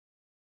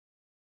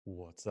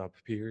What's up,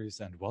 peers,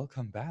 and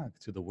welcome back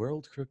to the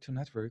World Crypto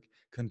Network,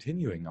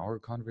 continuing our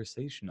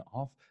conversation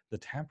of the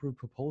Taproot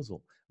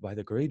proposal by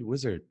the great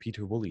wizard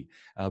Peter Woolley,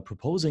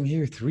 proposing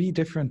here three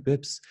different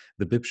BIPs: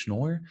 the BIP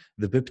Schnorr,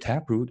 the BIP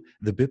Taproot,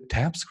 the BIP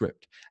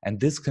TapScript. And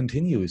this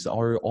continues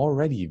our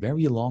already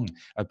very long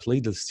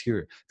playlist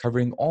here,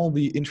 covering all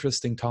the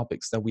interesting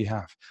topics that we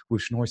have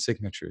with Schnorr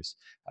signatures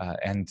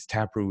and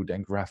Taproot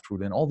and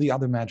Graftroot and all the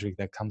other magic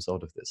that comes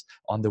out of this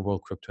on the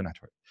World Crypto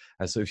Network.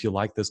 So if you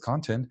like this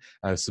content,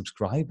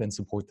 subscribe and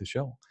support the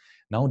show.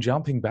 Now,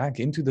 jumping back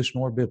into the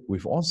Schnorr BIP,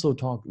 we've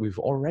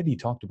already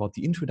talked about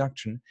the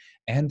introduction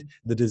and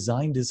the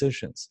design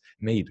decisions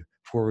made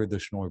for the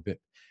Schnorr BIP.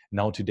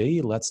 Now,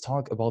 today, let's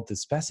talk about the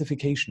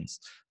specifications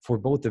for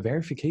both the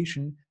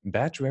verification,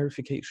 batch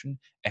verification,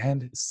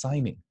 and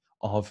signing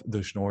of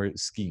the Schnorr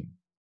scheme.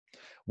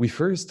 We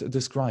first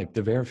describe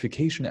the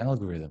verification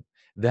algorithm,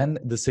 then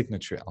the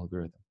signature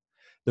algorithm.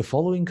 The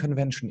following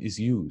convention is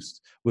used,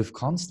 with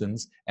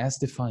constants as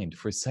defined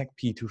for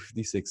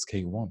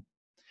SecP256K1.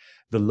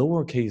 The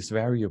lowercase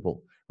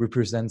variable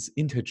represents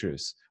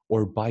integers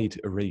or byte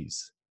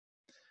arrays.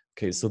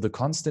 Okay, so the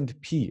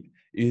constant p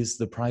is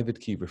the private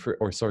key,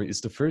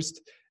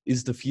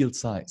 is the field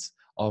size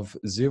of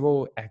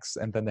 0x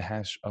and then the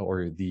hash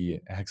or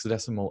the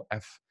hexadecimal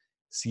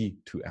fc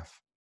to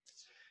f.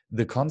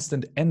 The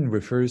constant n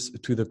refers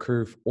to the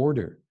curve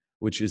order,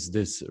 which is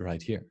this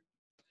right here.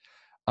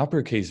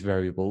 Uppercase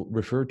variable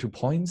refer to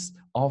points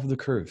of the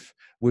curve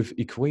with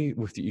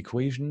the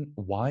equation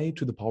y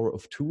to the power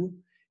of 2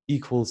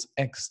 equals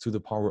x to the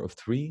power of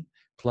 3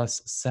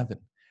 plus 7.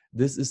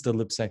 This is the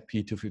LibSec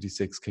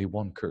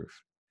P256K1 curve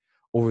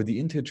over the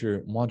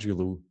integer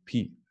modulo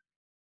p.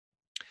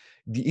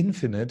 The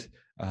infinite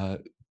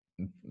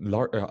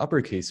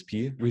uppercase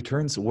p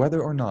returns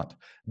whether or not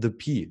the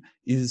p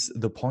is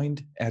the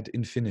point at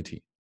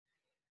infinity.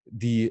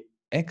 The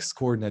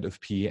x-coordinate of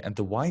p and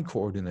the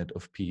y-coordinate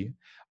of p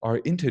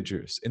are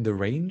integers in the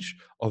range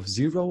of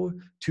 0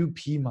 to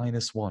p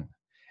minus 1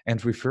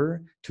 and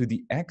refer to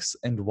the x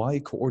and y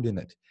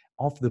coordinate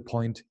of the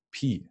point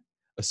p,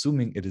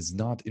 assuming it is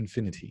not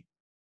infinity.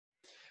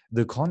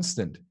 The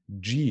constant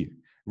g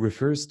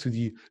refers to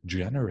the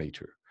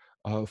generator,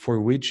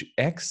 for which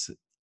the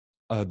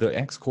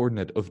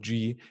x-coordinate of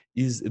g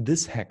is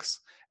this hex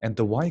and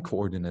the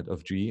y-coordinate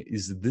of g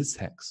is this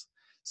hex.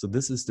 So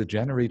this is the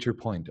generator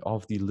point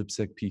of the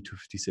LibSec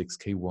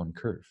P256K1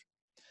 curve.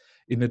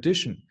 In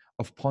addition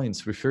of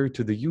points refer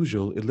to the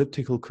usual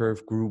elliptical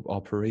curve group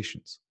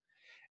operations.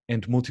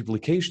 And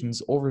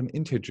multiplications over an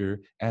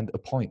integer and a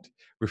point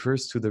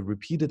refers to the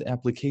repeated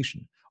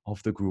application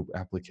of the group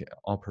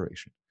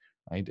operation.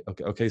 Right?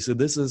 Okay, so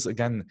this is,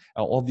 again,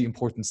 all the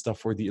important stuff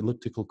for the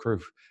elliptical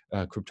curve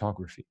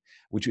cryptography,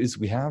 which is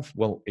we have,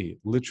 well, a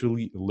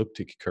literally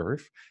elliptic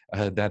curve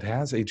that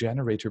has a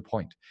generator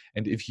point.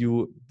 And if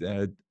you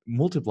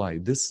multiply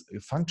this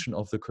function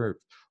of the curve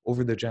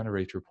over the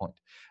generator point,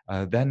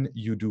 then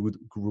you do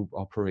group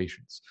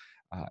operations.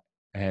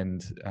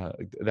 And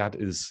that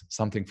is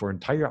something for an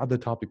entire other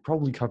topic,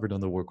 probably covered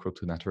on the World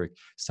Crypto Network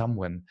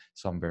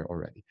somewhere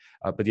already.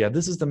 But yeah,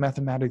 this is the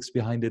mathematics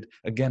behind it.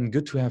 Again,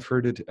 good to have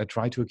heard it.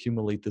 Try to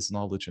accumulate this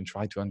knowledge and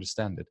try to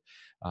understand it.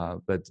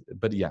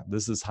 But yeah,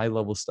 this is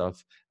high-level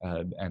stuff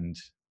and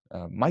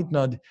might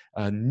not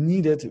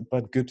need it,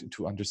 but good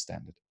to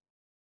understand it.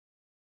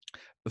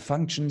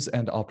 Functions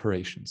and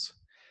operations.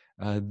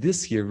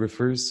 This here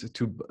refers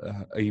to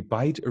a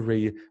byte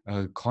array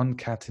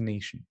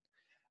concatenation.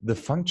 The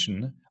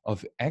function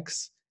of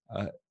x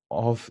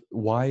of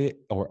y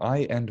or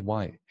I and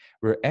y,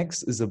 where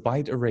x is a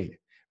byte array,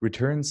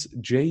 returns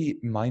j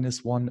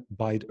minus 1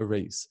 byte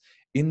arrays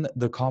in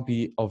the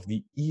copy of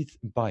the eth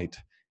byte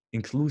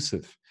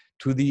inclusive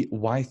to the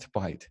yth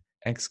byte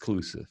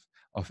exclusive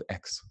of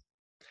x.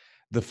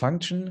 The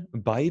function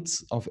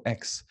bytes of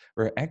x,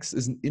 where x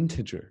is an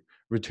integer,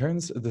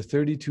 returns the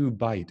 32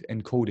 byte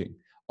encoding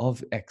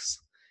of x,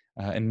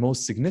 and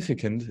most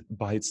significant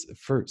bytes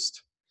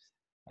first.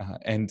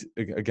 And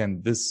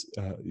again, this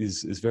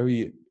is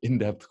very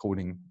in-depth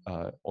coding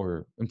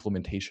or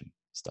implementation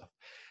stuff.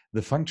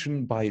 The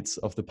function bytes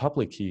of the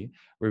public key,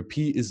 where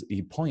p is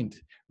a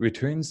point,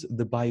 returns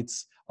the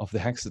bytes of the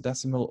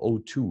hexadecimal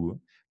 02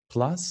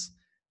 plus,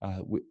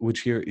 which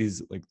here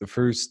is like the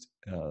first,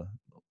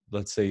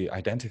 let's say,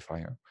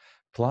 identifier,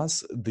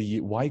 plus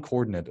the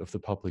y-coordinate of the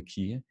public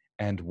key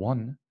and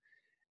 1,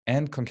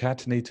 and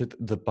concatenated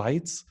the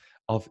bytes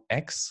of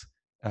x,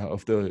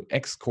 of the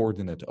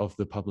x-coordinate of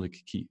the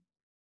public key.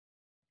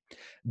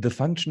 The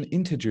function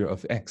integer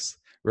of x,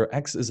 where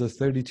x is a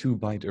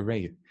 32-byte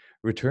array,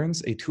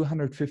 returns a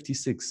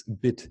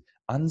 256-bit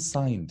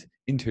unsigned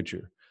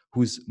integer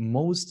whose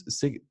most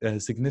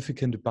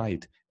significant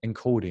byte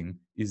encoding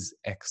is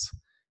x.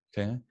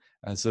 Okay,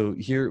 so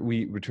here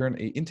we return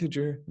an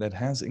integer that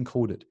has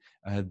encoded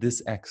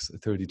this x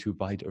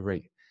 32-byte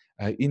array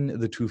in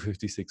the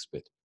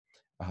 256-bit.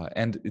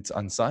 And it's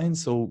unsigned,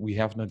 so we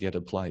have not yet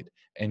applied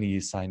any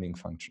signing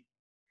function.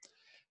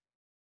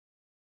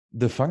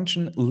 The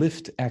function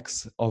lift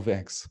x of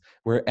x,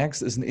 where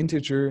x is an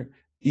integer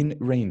in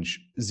range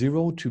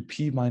 0 to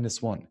p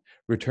minus 1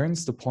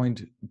 returns the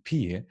point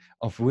p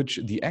of which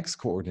the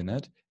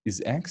x-coordinate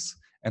is x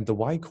and the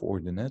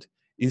y-coordinate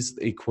is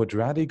a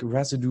quadratic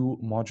residue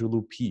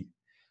modulo p,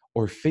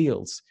 or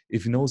fails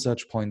if no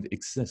such point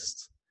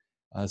exists.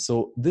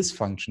 So this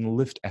function,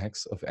 lift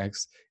x of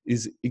x,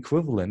 is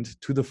equivalent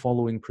to the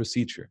following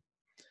procedure.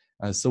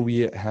 So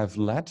we have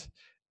let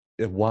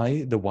the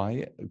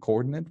y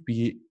coordinate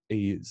be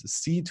a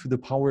c to the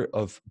power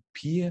of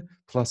p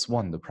plus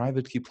 1, the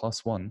private key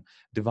plus 1,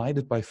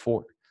 divided by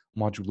 4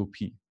 modulo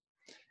p,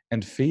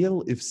 and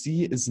fail if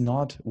c is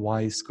not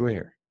y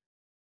square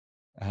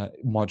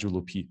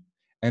modulo p,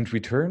 and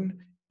return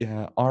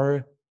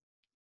r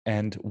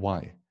and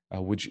y,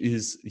 which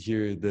is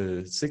here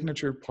the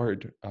signature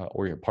part,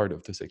 or a part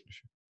of the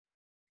signature.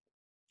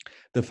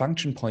 The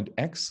function point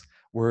x,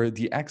 where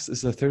the x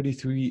is a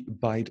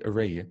 33-byte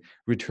array,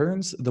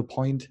 returns the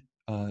point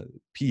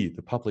p,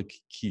 the public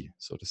key,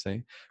 so to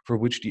say, for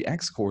which the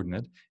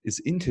x-coordinate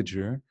is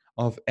integer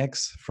of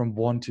x from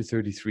 1 to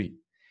 33.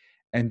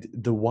 And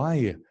the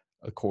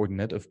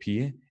y-coordinate of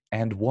p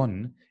and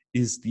 1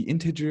 is the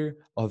integer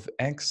of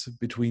x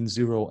between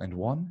 0 and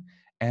 1,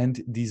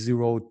 and the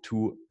 0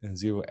 to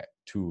 0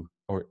 to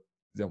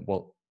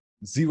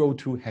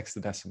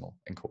hexadecimal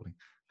encoding.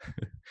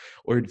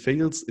 Or it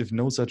fails if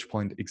no such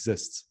point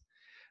exists.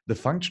 The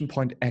function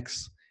point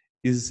x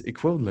is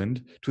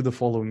equivalent to the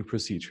following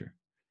procedure,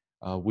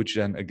 which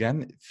then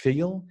again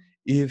fail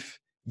if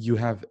you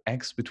have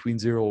x between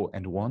 0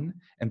 and 1,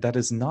 and that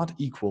is not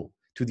equal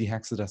to the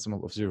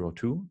hexadecimal of 0,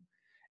 2,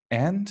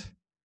 and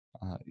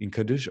in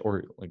condition,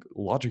 or like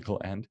logical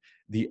and,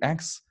 the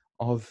x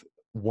of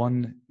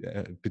 1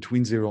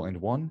 between 0 and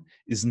 1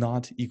 is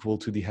not equal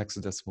to the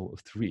hexadecimal of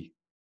 3.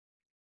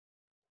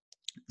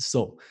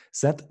 So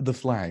set the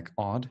flag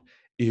odd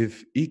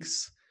if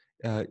x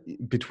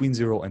between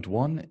 0 and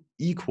 1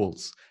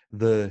 equals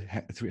the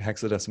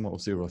hexadecimal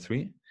of 0,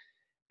 3,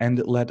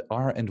 and let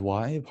r and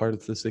y, part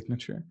of the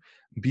signature,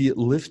 be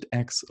lift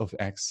x of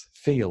x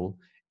fail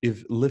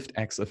if lift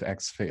x of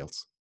x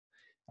fails.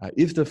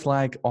 If the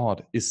flag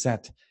odd is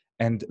set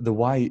and the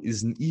y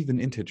is an even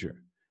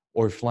integer,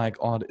 or flag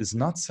odd is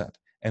not set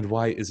and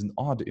y is an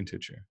odd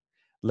integer,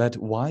 let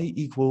y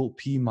equal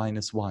p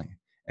minus y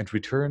and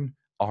return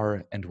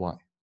r and y.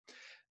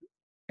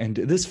 And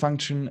this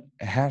function,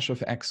 hash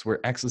of x, where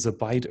x is a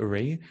byte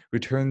array,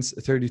 returns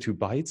 32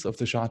 bytes of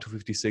the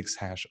SHA-256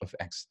 hash of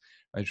x,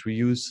 which we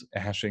use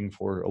hashing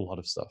for a lot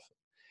of stuff.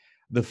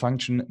 The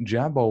function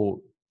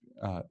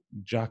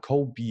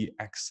Jacobi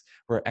x,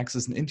 where x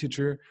is an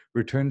integer,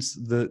 returns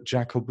the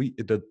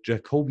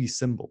Jacobi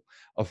symbol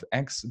of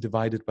x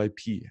divided by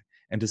p,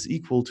 and is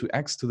equal to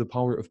x to the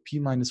power of p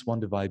minus 1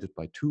 divided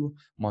by 2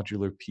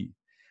 modular p.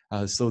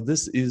 So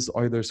this is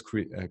Euler's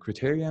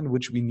criterion,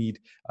 which we need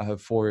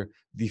for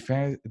the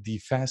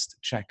fast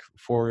check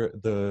for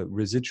the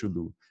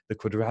residual, the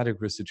quadratic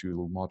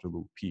residual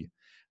modulo p.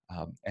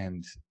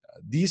 And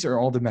these are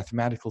all the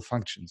mathematical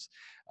functions.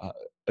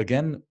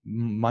 Again,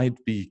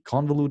 might be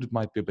convoluted,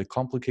 might be a bit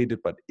complicated,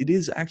 but it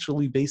is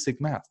actually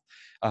basic math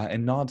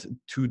and not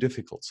too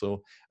difficult.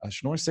 So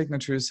Schnorr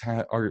signatures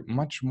are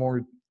much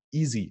more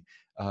easy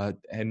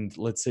and,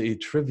 let's say,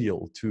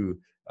 trivial to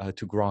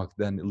grok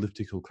than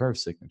elliptical curve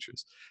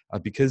signatures,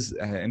 because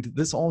and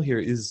this all here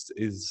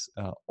is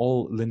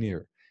all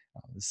linear,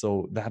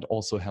 so that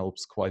also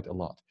helps quite a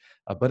lot.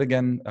 But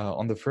again,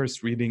 on the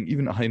first reading,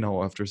 even I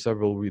know after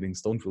several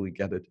readings don't really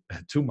get it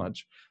too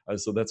much,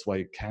 so that's why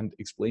I can't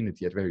explain it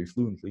yet very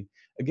fluently.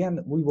 Again,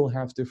 we will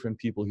have different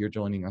people here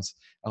joining us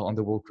on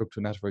the World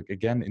Crypto Network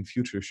again in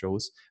future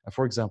shows.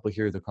 For example,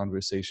 here the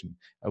conversation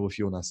with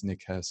Jonas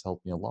Nick has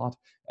helped me a lot,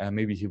 and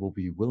maybe he will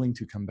be willing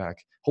to come back,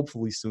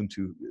 hopefully soon,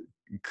 to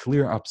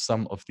clear up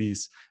some of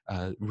these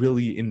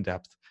really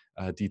in-depth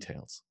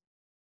details.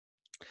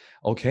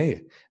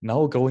 Okay,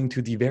 now going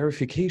to the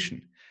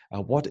verification.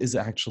 What is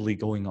actually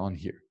going on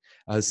here?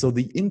 So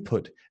the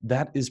input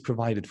that is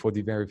provided for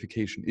the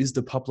verification is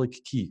the public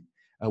key,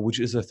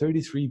 which is a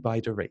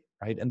 33-byte array,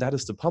 right? And that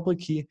is the public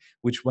key,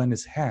 which when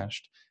is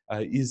hashed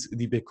is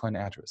the Bitcoin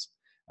address,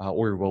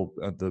 or well,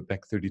 the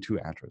BEC32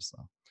 address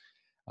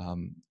now,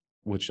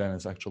 which then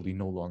is actually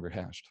no longer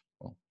hashed.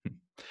 Well,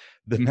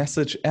 the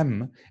message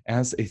M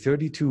as a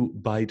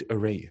 32-byte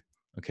array.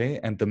 Okay,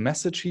 and the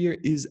message here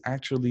is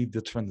actually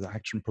the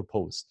transaction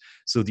proposed.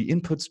 So the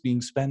inputs being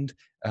spent,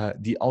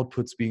 the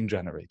outputs being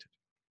generated.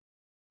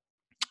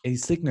 A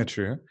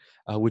signature,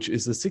 which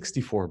is a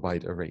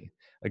 64-byte array,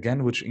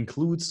 again, which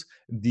includes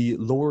the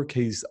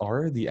lowercase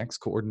r, the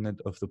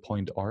x-coordinate of the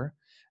point r,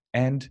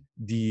 and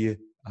the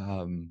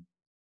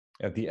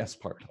s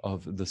part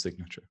of the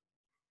signature.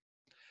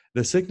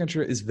 The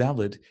signature is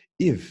valid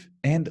if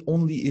and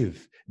only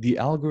if the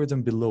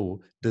algorithm below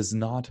does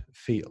not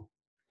fail.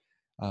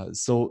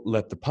 So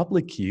let the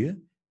public key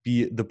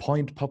be the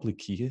point public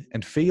key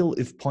and fail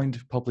if point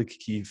public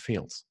key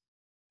fails,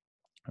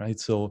 right?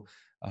 So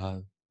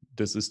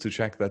this is to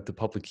check that the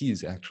public key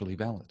is actually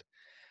valid.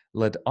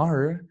 Let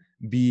R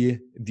be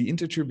the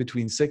integer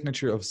between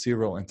signature of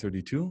 0 and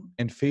 32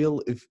 and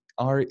fail if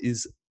R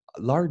is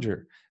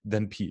larger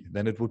than p,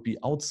 then it would be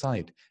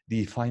outside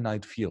the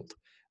finite field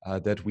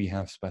that we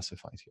have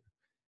specified here.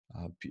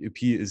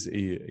 P is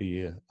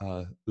a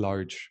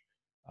large,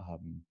 uh,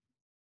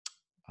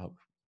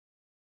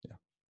 yeah.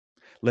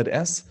 Let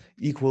S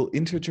equal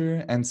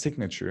integer and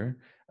signature,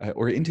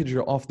 or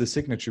integer of the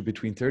signature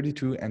between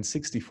 32 and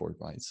 64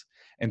 bytes,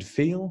 and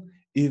fail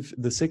if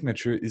the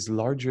signature is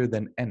larger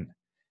than n.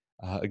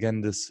 Again,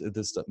 this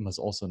must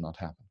also not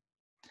happen.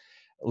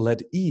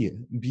 Let E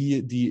be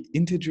the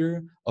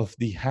integer of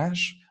the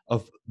hash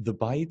of the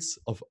bytes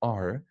of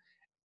R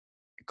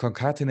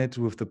concatenated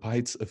with the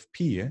bytes of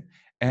P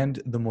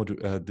and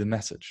the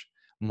message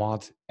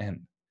mod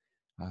n.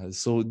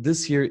 So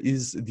this here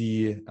is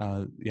the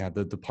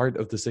part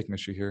of the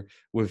signature here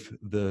with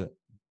the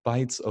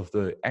bytes of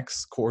the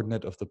x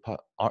coordinate of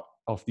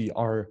the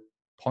R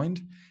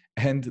point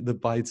and the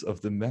bytes of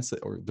the message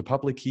or the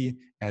public key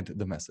and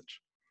the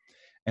message.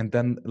 And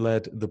then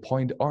let the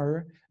point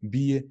R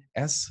be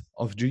S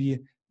of G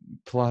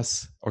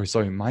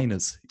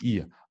minus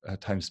E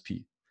times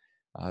P.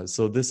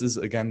 So this is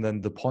again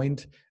then the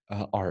point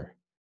R.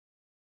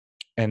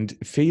 And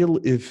fail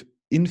if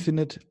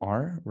infinite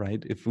R,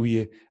 right? If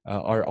we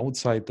are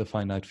outside the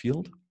finite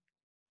field.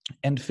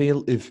 And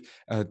fail if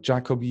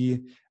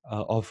Jacobi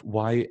of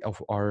Y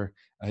of R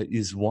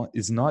is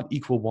not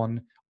equal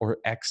 1, or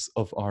X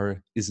of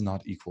R is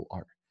not equal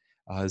R.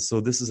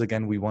 So this is,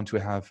 again, we want to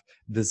have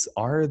this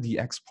R, the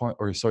X point,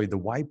 or sorry, the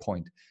Y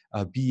point,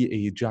 be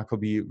a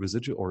Jacobi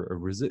residual or a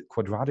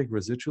quadratic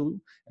residual,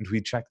 and we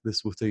check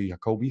this with the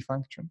Jacobi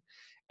function.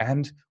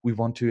 And we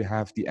want to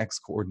have the X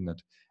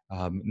coordinate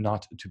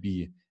not to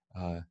be,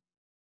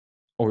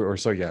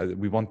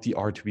 we want the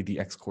R to be the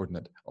X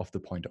coordinate of the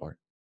point R.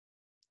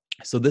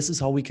 So this is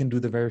how we can do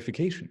the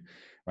verification,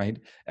 right?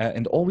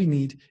 And all we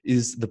need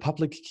is the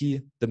public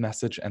key, the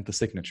message, and the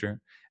signature.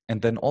 And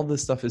then all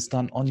this stuff is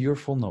done on your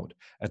full node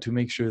to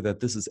make sure that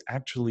this is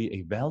actually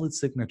a valid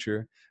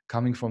signature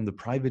coming from the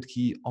private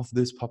key of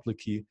this public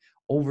key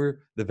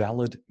over the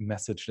valid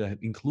message that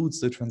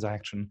includes the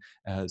transaction,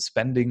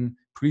 spending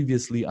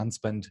previously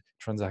unspent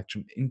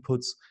transaction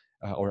inputs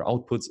or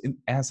outputs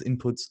as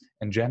inputs,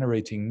 and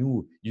generating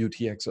new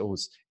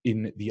UTXOs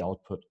in the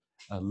output.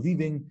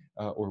 Leaving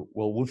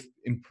with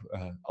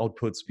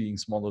outputs being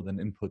smaller than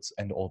inputs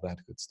and all that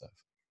good stuff.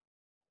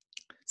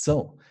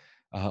 So,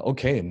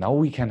 okay, now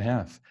we can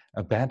have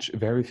a batch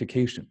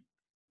verification,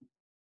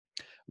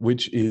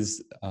 which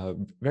is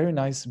very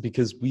nice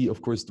because we,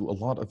 of course, do a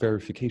lot of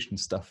verification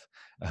stuff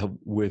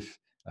with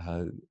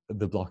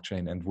the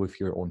blockchain and with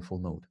your own full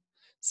node.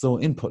 So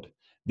input,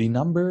 the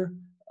number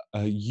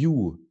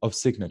U of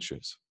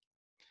signatures.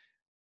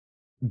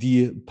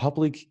 The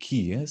public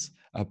key is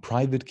a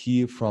private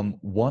key from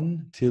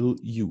 1 till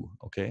U,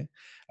 okay?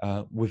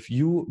 With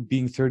U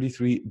being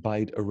 33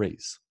 byte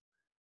arrays.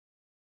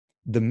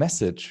 The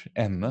message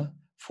M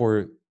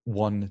for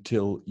 1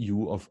 till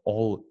U of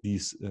all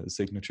these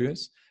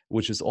signatures,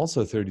 which is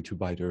also a 32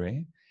 byte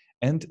array,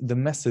 and the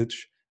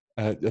message,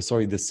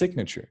 the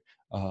signature,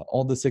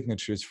 all the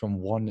signatures from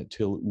 1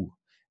 till U,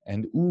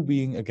 and U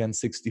being again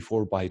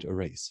 64 byte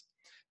arrays.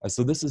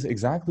 So this is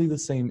exactly the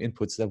same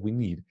inputs that we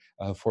need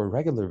for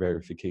regular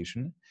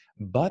verification,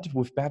 but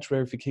with batch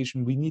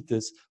verification, we need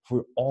this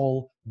for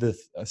all the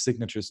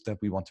signatures that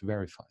we want to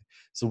verify.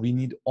 So we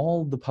need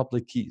all the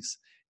public keys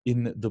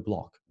in the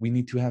block. We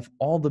need to have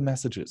all the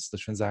messages, the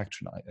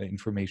transaction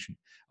information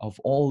of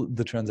all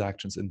the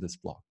transactions in this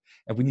block.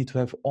 And we need to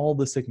have all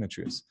the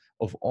signatures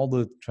of all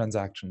the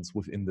transactions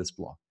within this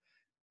block,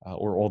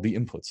 or all the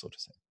inputs, so to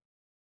say.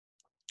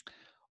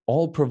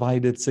 All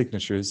provided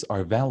signatures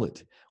are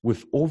valid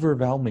with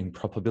overwhelming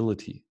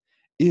probability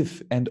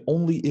if and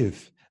only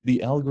if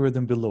the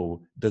algorithm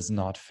below does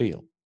not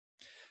fail.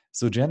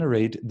 So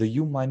generate the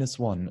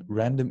U-1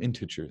 random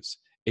integers,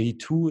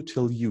 A2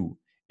 till U,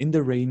 in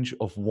the range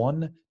of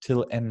 1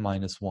 till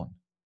n-1.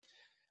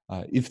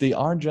 If they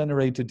are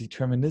generated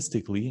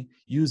deterministically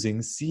using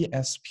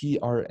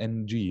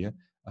CSPRNG,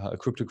 a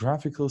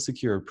cryptographical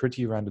secure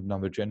pretty random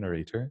number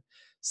generator,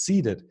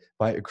 seeded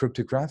by a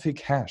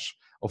cryptographic hash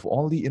of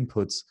all the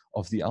inputs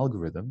of the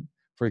algorithm.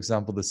 For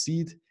example, the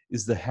seed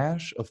is the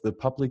hash of the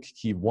public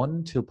key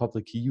 1 till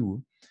public key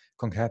U,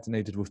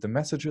 concatenated with the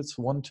messages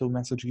 1 till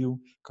message U,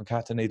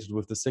 concatenated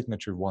with the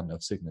signature 1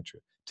 of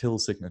signature till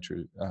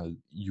signature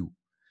U.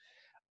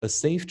 A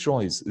safe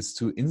choice is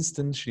to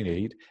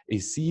instantiate a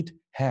seed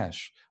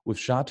hash with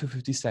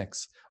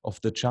SHA-256 of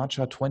the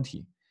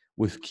CHA-20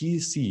 with key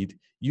seed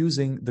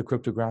using the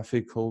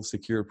cryptographical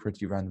secure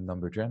pretty random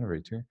number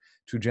generator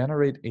to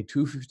generate a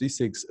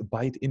 256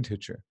 byte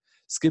integer,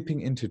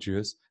 skipping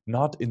integers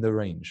not in the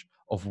range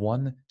of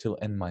 1 till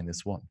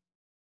n-1.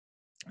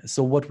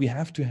 So what we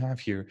have to have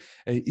here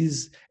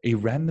is a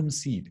random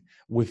seed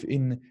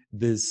within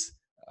this,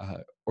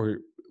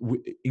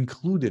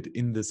 included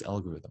in this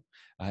algorithm.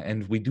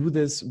 And we do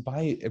this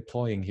by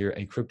employing here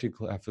a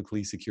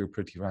cryptographically secure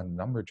pretty random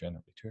number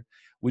generator,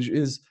 which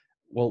is,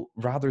 well,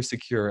 rather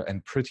secure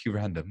and pretty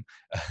random.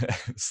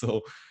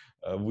 So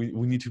we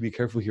need to be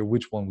careful here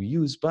which one we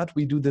use, but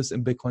we do this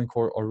in Bitcoin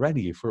Core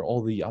already for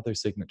all the other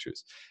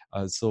signatures.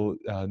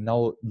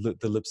 Now the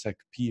libsec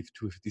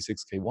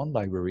P256K1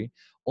 library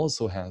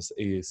also has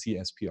a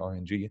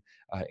CSPRNG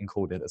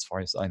encoded, as far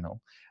as I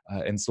know,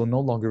 and so no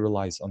longer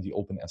relies on the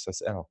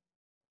OpenSSL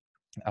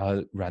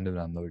random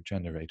number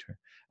generator,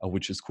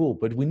 which is cool.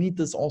 But we need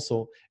this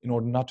also in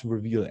order not to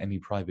reveal any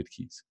private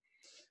keys,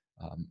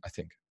 I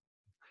think.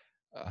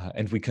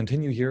 And we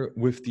continue here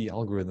with the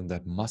algorithm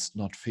that must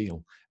not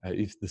fail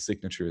if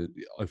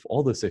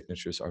all the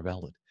signatures are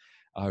valid.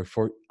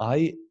 For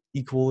I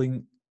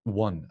equaling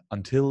 1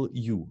 until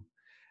U,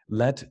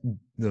 let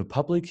the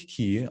public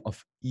key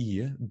of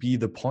E be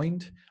the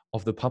point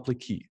of the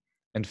public key,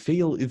 and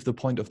fail if the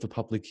point of the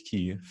public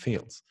key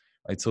fails.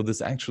 Right? So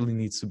this actually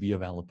needs to be a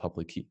valid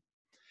public key.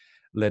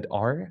 Let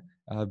R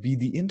be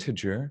the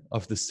integer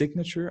of the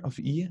signature of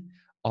E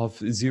of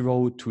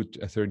 0 to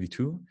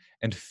 32,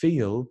 and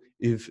fail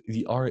if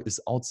the R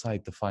is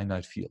outside the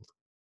finite field.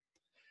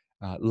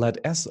 Let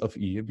S of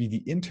E be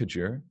the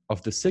integer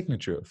of the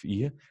signature of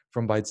E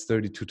from bytes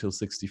 32 till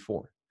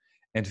 64,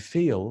 and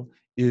fail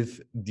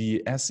if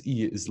the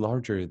SE is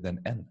larger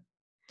than N.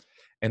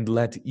 And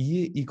let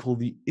E equal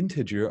the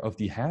integer of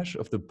the hash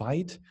of the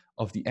byte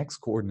of the X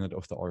coordinate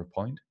of the R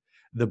point,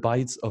 the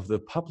bytes of the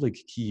public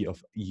key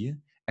of E,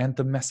 and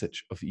the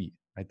message of E.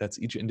 Right? That's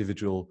each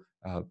individual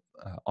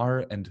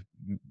R and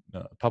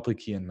public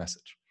key and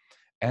message,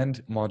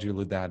 and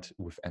modulo that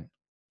with N.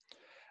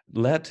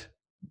 Let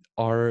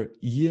R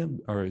E,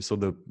 or so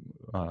the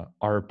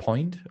R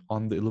point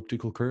on the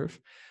elliptical curve,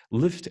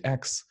 lift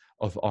X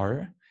of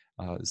R.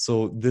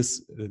 So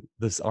this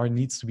R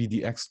needs to be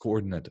the X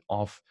coordinate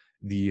of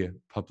the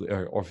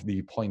of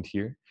the point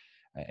here,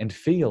 and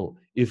fail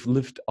if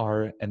lift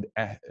R and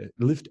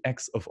lift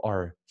X of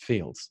R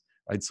fails.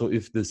 Right. So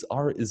if this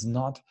R is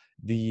not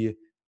the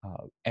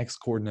X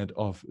coordinate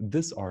of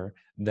this R,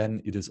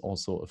 then it is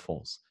also a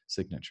false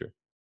signature.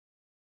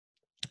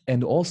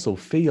 And also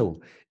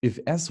fail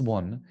if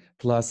S1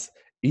 plus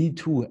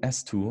A2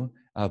 S2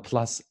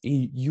 plus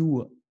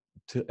AU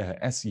to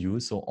SU,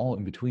 so all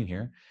in between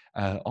here,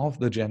 of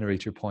the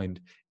generator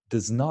point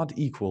does not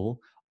equal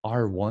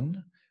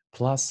R1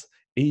 plus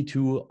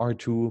A2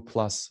 R2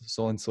 plus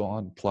so and so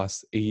on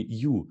plus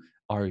AU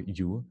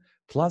RU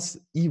plus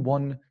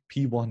E1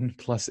 P1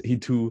 plus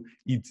A2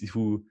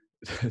 E2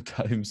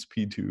 times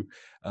P2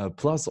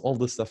 plus all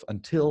the stuff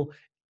until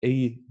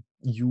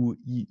AU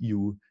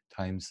EU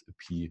times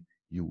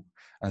PU.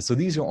 So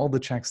these are all the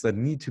checks that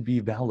need to be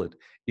valid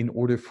in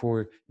order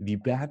for the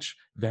batch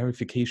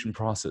verification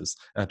process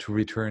to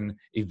return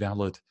a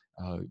valid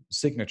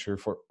signature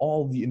for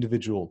all the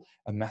individual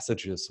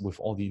messages with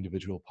all the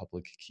individual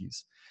public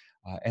keys.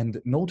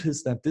 And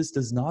notice that this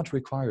does not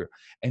require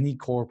any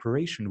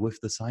cooperation with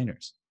the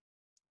signers.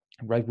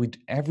 Right,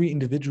 every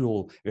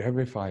individual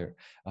verifier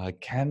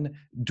can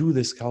do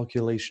this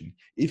calculation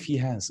if he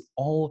has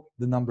all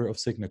the number of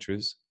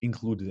signatures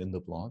included in the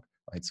block,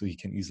 right? So he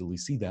can easily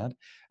see that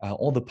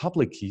all the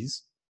public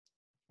keys,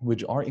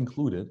 which are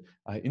included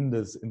in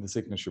the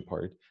signature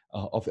part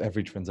of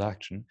every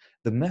transaction,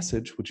 the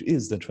message, which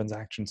is the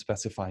transaction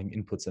specifying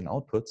inputs and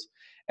outputs,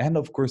 and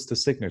of course the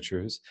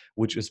signatures,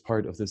 which is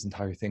part of this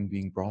entire thing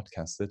being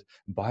broadcasted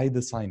by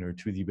the signer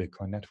to the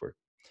Bitcoin network.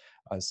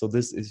 So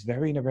this is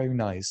very, very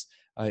nice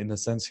in the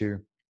sense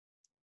here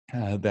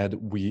that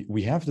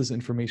we have this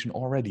information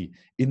already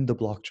in the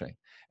blockchain.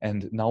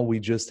 And now we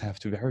just have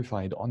to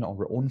verify it on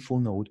our own full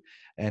node.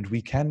 And we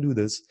can do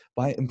this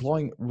by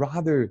employing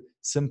rather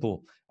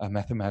simple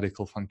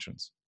mathematical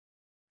functions,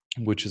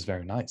 which is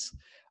very nice.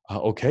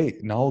 Okay,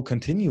 now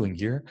continuing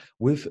here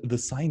with the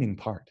signing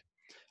part.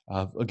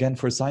 Again,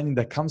 for signing,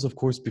 that comes, of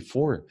course,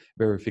 before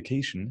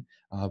verification.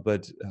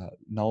 But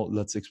now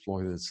let's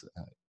explore this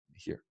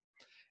here.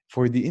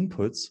 For the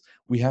inputs,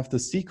 we have the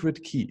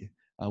secret key,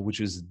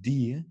 which is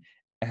D,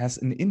 as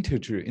an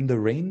integer in the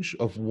range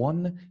of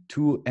 1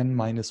 to n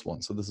minus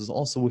 1. So this is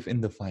also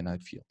within the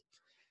finite field.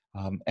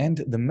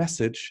 And the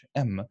message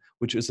M,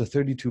 which is a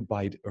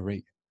 32-byte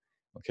array.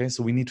 Okay,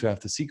 so we need to have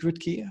the secret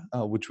key,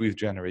 which we've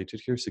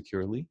generated here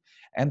securely,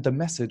 and the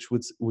message,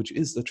 which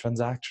is the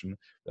transaction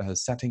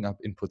setting up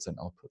inputs and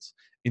outputs,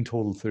 in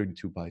total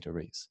 32-byte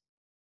arrays.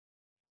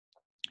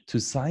 To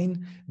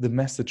sign the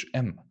message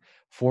M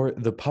for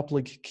the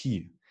public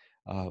key,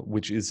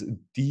 which is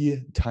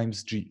D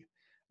times G.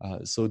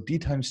 So D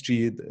times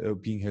G,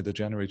 being here the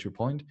generator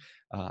point,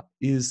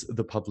 is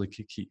the public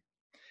key.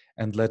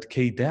 And let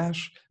K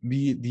dash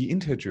be the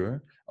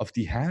integer of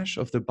the hash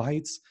of the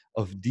bytes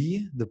of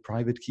D, the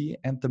private key,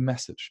 and the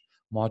message,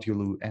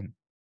 modulo N.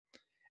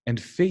 And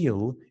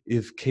fail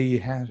if K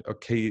hash or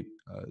K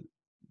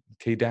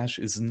dash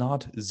is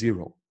not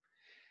 0.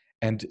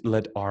 And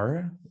let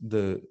R,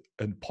 the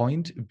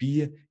point,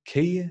 be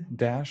K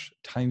dash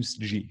times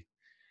G,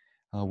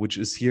 which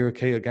is here,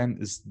 K again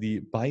is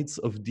the bytes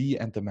of D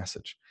and the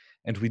message.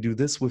 And we do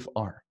this with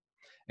R.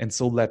 And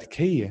so let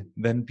K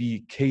then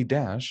be K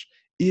dash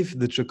if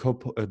the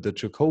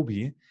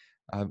Jacobi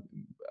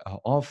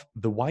of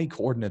the Y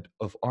coordinate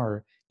of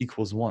R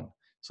equals 1.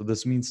 So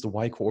this means the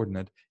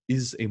y-coordinate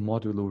is a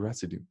modulo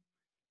residue.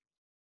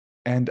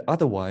 And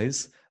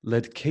otherwise,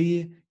 let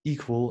k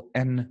equal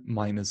n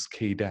minus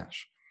k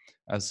dash.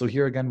 So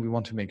here again, we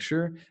want to make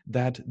sure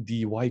that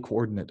the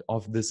y-coordinate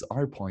of this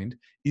r point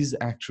is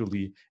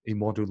actually a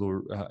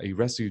modular, a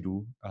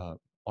residue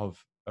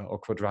or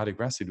quadratic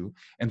residue.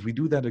 And we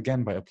do that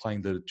again by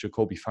applying the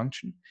Jacobi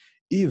function.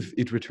 If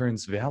it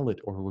returns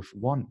valid or with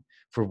 1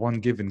 for one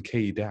given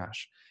k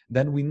dash,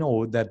 then we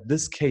know that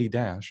this k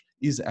dash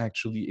is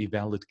actually a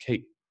valid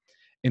k.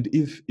 And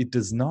if it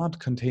does not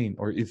contain,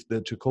 or if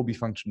the Jacobi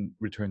function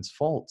returns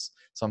false,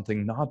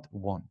 something not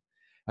 1,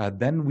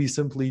 then we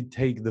simply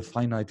take the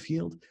finite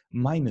field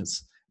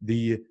minus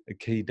the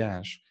k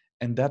dash,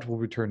 and that will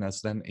return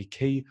us then a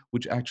k,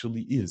 which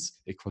actually is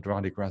a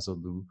quadratic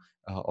residue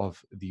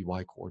of the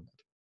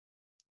y-coordinate.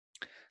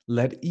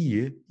 Let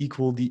e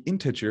equal the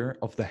integer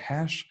of the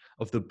hash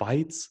of the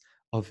bytes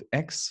of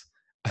x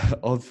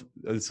of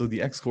so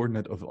the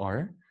x-coordinate of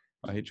r,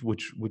 right?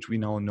 Which we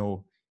now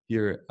know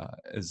here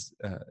as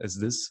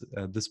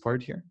this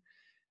part here,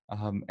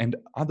 and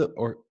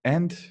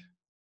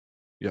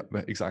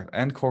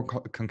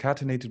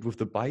concatenated with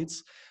the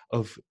bytes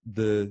of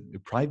the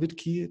private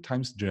key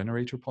times the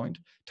generator point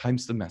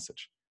times the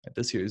message. And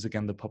this here is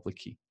again the public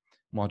key,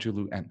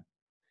 modulo n.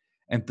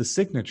 And the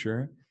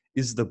signature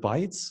is the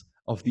bytes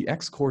of the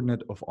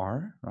x-coordinate of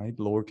r, right,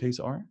 lowercase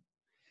r,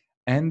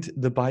 and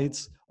the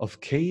bytes of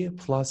k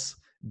plus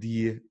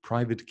the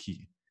private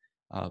key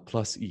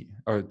plus e,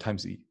 or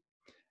times e,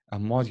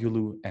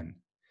 modulo n.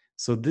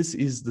 So this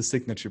is the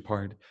signature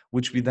part,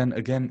 which we then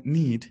again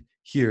need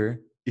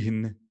here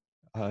in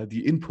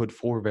the input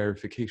for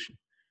verification,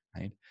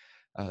 right?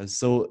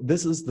 So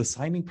this is the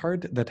signing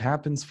part that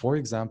happens, for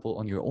example,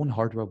 on your own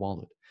hardware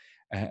wallet.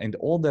 And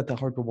all that the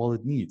hardware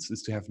wallet needs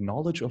is to have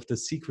knowledge of the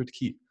secret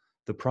key,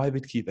 the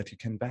private key that you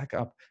can back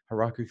up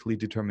hierarchically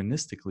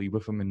deterministically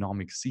with a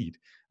mnemonic seed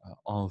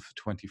of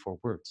 24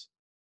 words.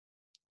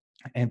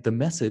 And the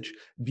message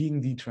being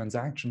the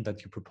transaction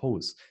that you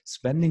propose,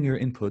 spending your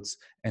inputs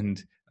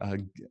and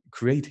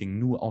creating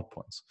new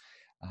outputs.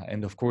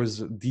 And of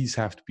course, these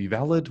have to be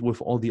valid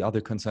with all the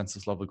other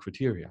consensus level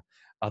criteria.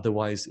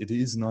 Otherwise, it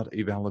is not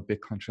a valid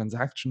Bitcoin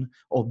transaction,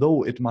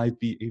 although it might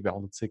be a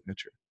valid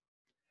signature.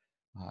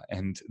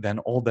 And then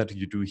all that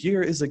you do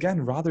here is,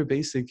 again, rather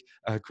basic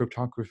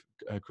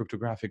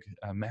cryptographic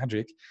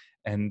magic.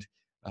 And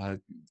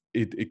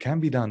it can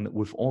be done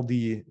with all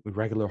the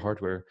regular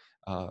hardware,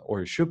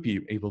 or should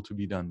be able to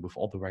be done with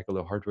all the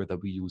regular hardware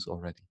that we use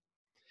already.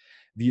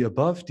 The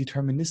above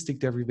deterministic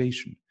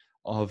derivation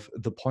of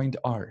the point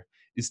r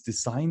is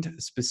designed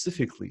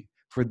specifically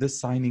for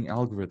this signing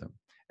algorithm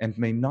and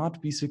may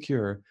not be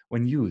secure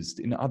when used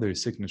in other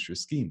signature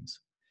schemes.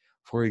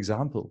 For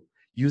example,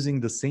 using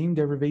the same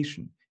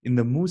derivation in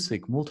the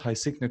Music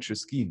multi-signature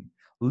scheme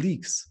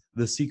leaks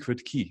the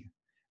secret key.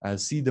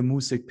 See the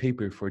Music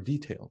paper for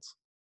details.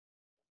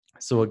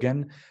 So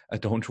again,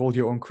 don't roll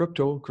your own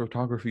crypto.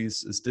 Cryptography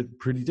is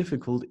pretty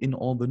difficult in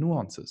all the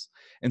nuances.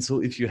 And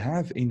so if you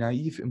have a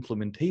naive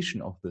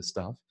implementation of this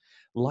stuff,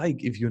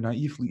 like if you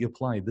naively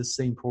apply this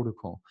same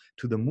protocol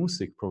to the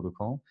Music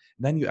protocol,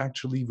 then you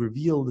actually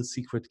reveal the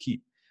secret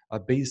key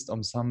based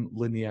on some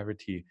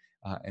linearity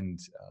and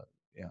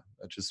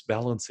just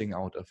balancing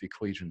out of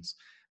equations.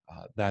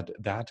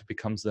 That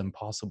becomes then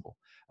possible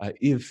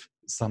if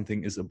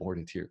something is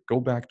aborted here. Go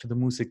back to the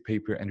Music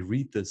paper and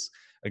read this.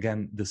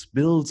 Again, this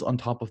builds on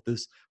top of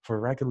this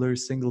for regular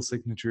single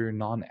signature,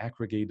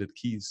 non-aggregated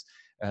keys.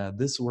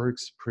 This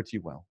works pretty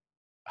well,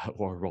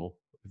 or well,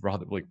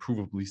 rather like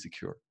provably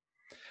secure.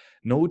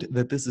 Note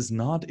that this is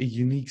not a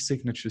unique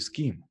signature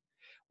scheme.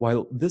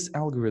 While this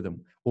algorithm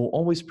will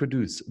always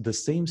produce the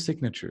same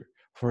signature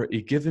for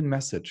a given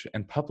message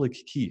and public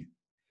key,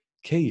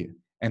 K,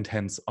 and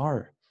hence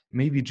R,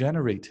 may be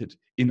generated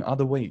in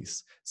other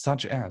ways,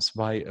 such as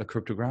by a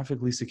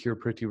cryptographically secure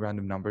pretty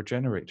random number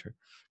generator,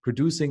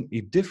 producing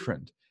a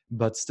different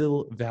but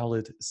still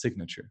valid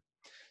signature.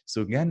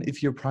 So again,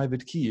 if your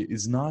private key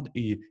is not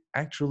a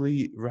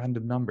actually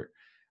random number,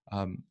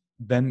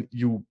 then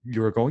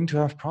you're going to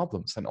have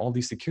problems, and all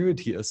these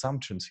security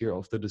assumptions here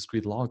of the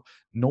discrete log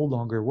no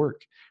longer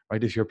work,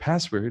 right? If your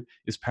password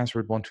is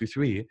password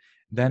 123,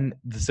 then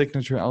the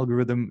signature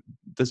algorithm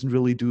doesn't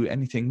really do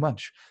anything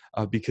much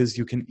because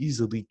you can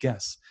easily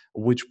guess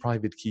which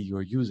private key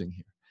you're using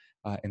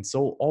here. And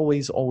so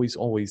always, always,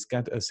 always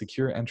get a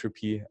secure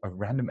entropy, a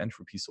random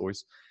entropy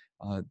source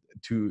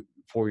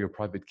for your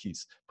private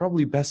keys.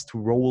 Probably best to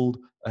roll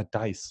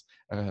dice,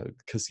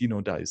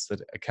 casino dice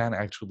that can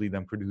actually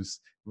then produce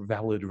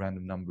valid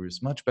random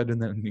numbers much better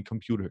than any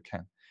computer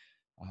can.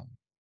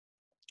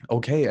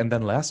 Okay, and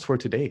then last for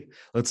today,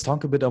 let's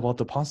talk a bit about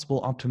the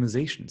possible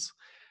optimizations.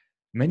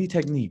 Many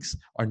techniques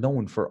are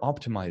known for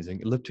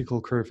optimizing elliptical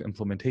curve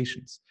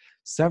implementations.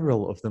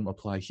 Several of them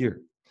apply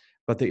here,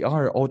 but they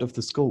are out of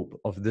the scope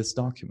of this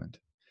document.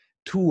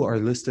 Two are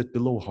listed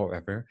below,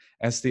 however,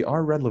 as they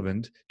are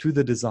relevant to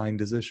the design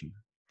decision.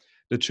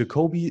 The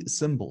Jacobi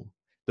symbol,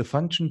 the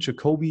function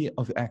Jacobi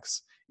of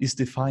x, is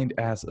defined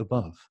as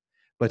above,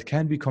 but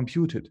can be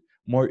computed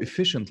more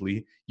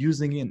efficiently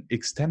using an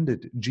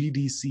extended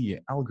GDC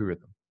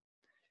algorithm.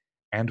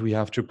 And we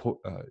have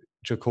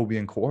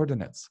Jacobian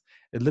coordinates.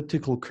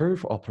 Elliptical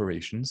curve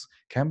operations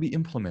can be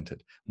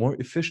implemented more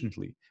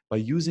efficiently by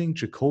using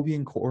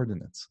Jacobian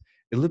coordinates.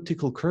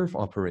 Elliptical curve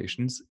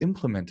operations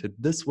implemented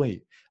this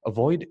way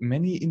avoid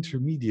many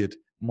intermediate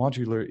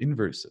modular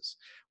inverses,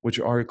 which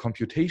are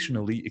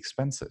computationally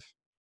expensive.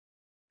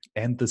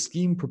 And the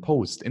scheme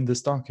proposed in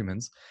this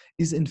document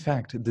is in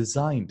fact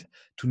designed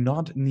to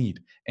not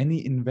need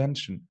any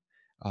invention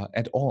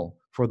at all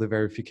for the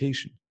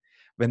verification.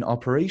 When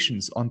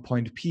operations on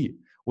point P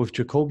with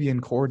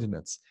Jacobian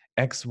coordinates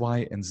x,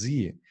 y, and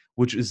z,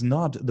 which is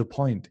not the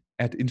point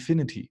at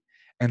infinity,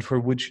 and for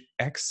which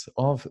x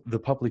of the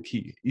public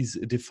key is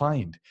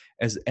defined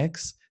as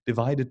x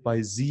divided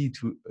by z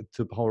to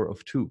the power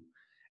of 2,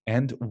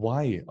 and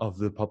y of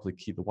the public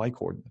key, the y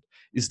coordinate,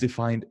 is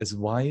defined as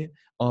y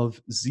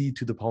of z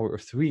to the power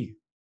of 3.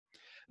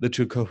 The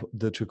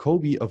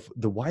Jacobi of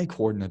the y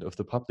coordinate of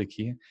the public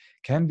key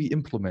can be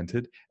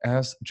implemented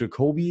as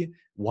Jacobi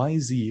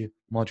yz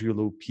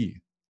modulo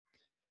p.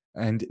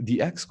 And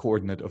the x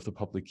coordinate of the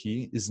public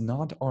key is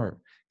not r,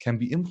 can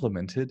be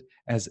implemented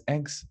as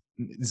x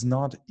is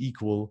not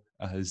equal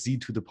z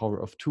to the power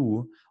of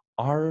 2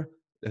 r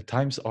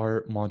times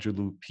r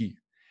modulo p.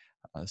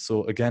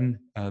 So again,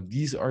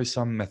 these are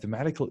some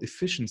mathematical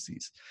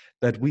efficiencies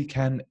that we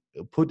can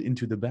put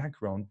into the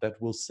background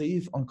that will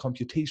save on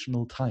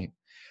computational time.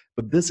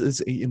 But this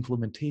is a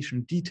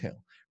implementation detail,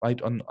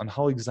 right, on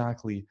how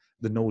exactly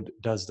the node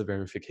does the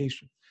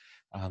verification.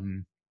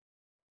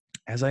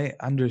 As I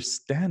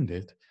understand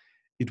it,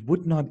 it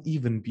would not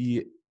even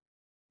be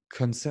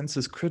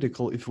consensus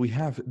critical if we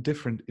have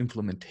different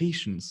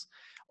implementations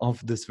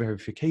of this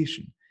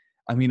verification.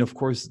 I mean, of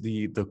course,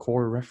 the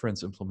core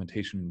reference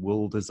implementation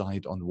will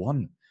decide on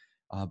one,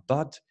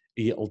 but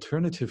a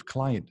alternative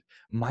client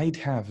might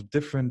have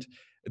different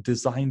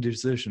design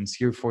decisions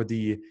here for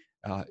the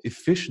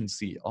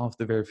efficiency of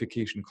the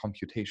verification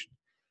computation.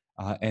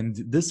 And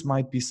this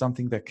might be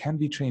something that can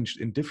be changed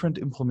in different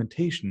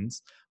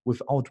implementations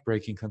without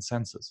breaking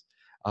consensus.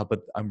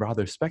 But I'm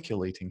rather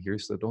speculating here,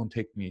 so don't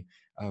take me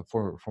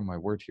for my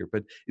word here.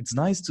 But it's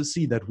nice to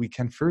see that we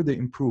can further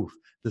improve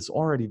this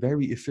already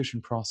very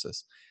efficient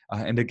process.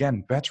 And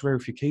again, batch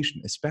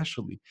verification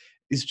especially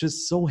is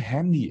just so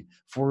handy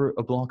for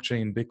a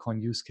blockchain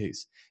Bitcoin use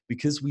case,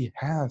 because we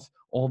have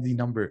all the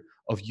number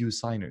of U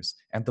signers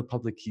and the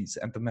public keys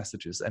and the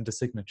messages and the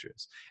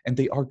signatures, and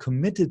they are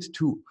committed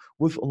to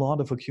with a lot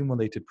of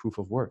accumulated proof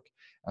of work.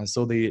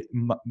 So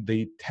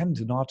they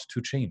tend not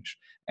to change,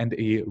 and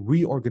a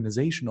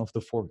reorganization of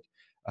the fork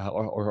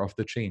or of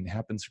the chain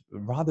happens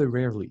rather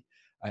rarely.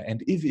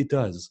 And if it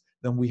does,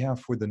 then we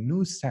have for the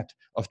new set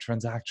of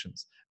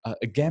transactions,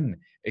 again,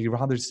 a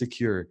rather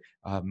secure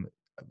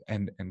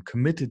and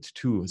committed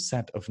to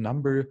set of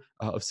number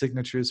of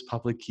signatures,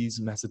 public keys,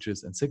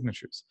 messages, and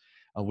signatures,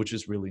 which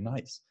is really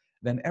nice.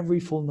 Then every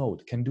full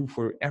node can do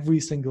for every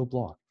single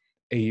block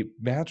a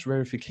batch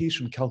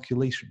verification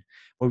calculation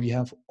where we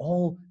have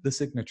all the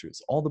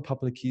signatures, all the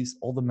public keys,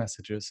 all the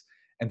messages,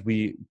 and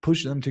we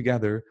push them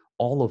together,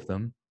 all of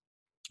them,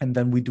 and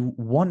then we do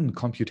one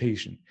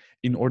computation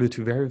in order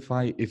to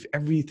verify if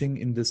everything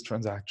in this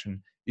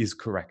transaction is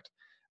correct.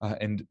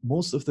 And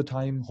most of the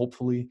time,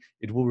 hopefully,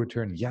 it will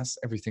return, yes,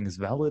 everything is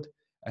valid.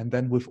 And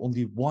then with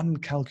only one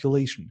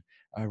calculation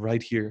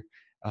right here,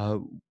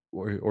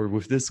 or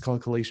with this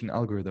calculation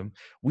algorithm,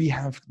 we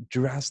have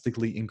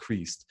drastically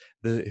increased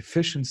the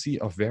efficiency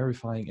of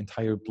verifying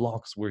entire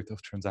blocks worth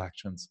of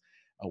transactions,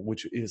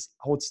 which is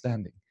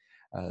outstanding.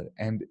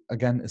 And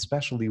again,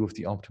 especially with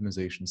the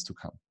optimizations to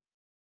come.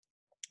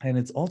 And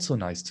it's also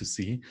nice to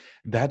see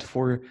that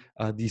for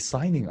the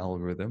signing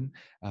algorithm,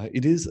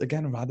 it is,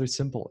 again, rather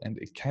simple, and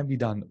it can be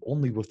done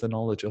only with the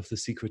knowledge of the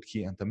secret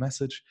key and the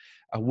message,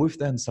 with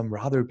then some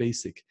rather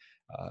basic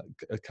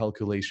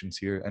calculations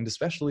here, and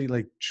especially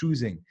like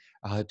choosing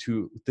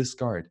to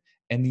discard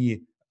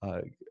any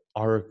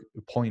R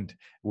point,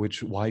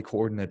 which Y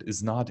coordinate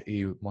is not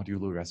a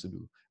modulo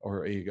residue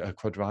or a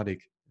quadratic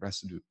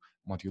residue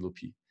modulo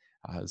P.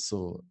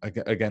 So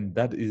again,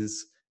 that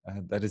is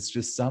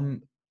just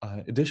some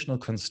additional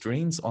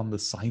constraints on the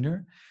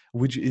signer,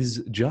 which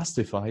is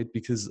justified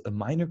because a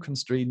minor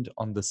constraint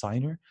on the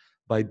signer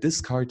by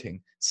discarding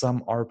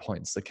some R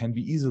points that can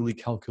be easily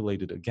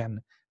calculated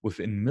again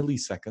within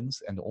milliseconds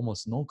and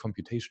almost no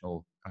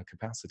computational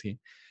capacity.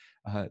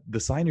 The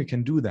signer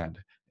can do that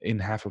in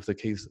half of the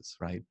cases,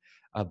 right?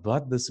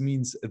 But this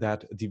means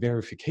that the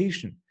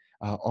verification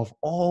of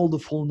all the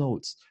full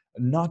nodes,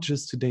 not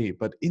just today,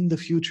 but in the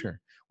future,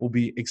 will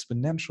be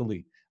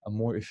exponentially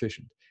more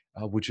efficient.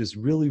 Which is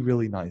really,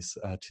 really nice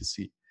to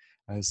see.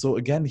 So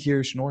again,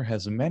 here Schnorr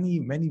has many,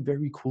 many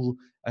very cool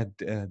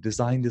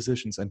design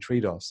decisions and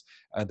trade-offs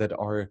that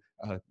are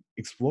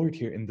explored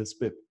here in this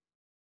BIP.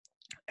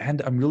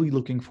 And I'm really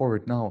looking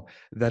forward now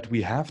that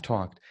we have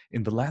talked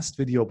in the last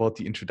video about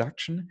the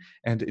introduction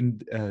and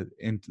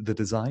in the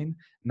design,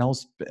 now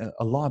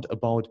a lot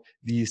about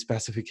the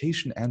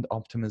specification and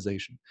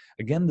optimization.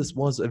 Again, this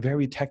was a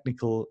very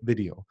technical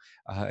video,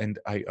 and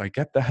I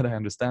get that. I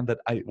understand that.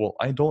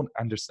 I don't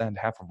understand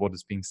half of what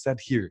is being said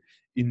here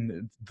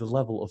in the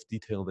level of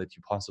detail that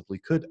you possibly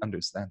could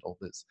understand all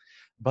this.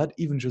 But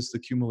even just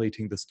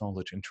accumulating this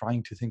knowledge and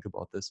trying to think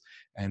about this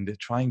and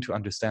trying to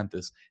understand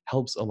this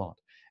helps a lot.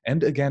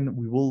 And again,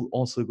 we will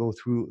also go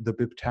through the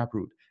BIP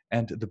Taproot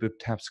and the BIP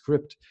Tap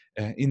script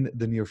in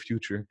the near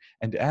future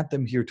and add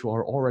them here to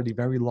our already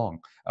very long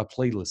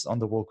playlist on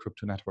the World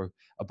Crypto Network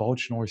about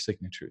Schnorr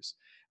signatures.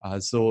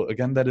 So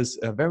again, that is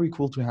very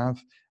cool to have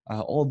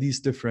all these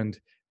different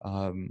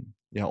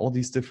all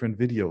these different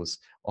videos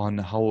on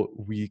how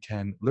we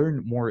can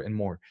learn more and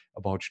more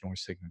about Schnorr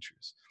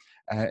signatures.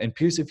 And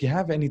Piers, if you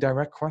have any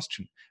direct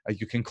question,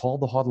 you can call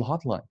the HODL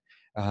hotline.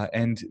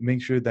 And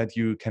make sure that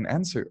you can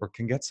answer or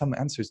can get some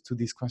answers to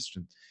these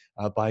questions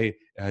by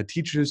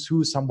teachers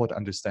who somewhat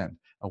understand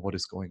what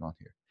is going on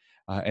here.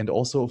 And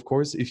also, of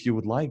course, if you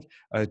would like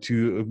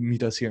to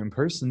meet us here in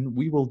person,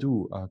 we will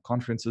do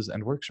conferences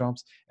and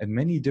workshops and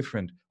many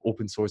different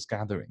open source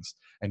gatherings.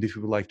 And if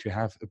you would like to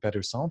have a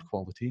better sound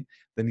quality,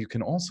 then you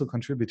can also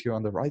contribute here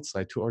on the right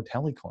side to our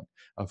Telecoin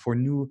for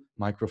new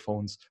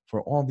microphones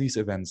for all these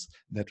events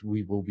that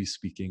we will be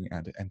speaking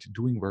at and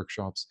doing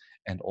workshops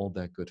and all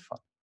that good fun.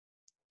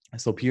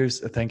 So Piers,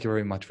 thank you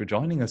very much for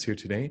joining us here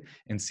today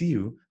and see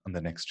you on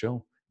the next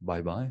show.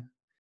 Bye-bye.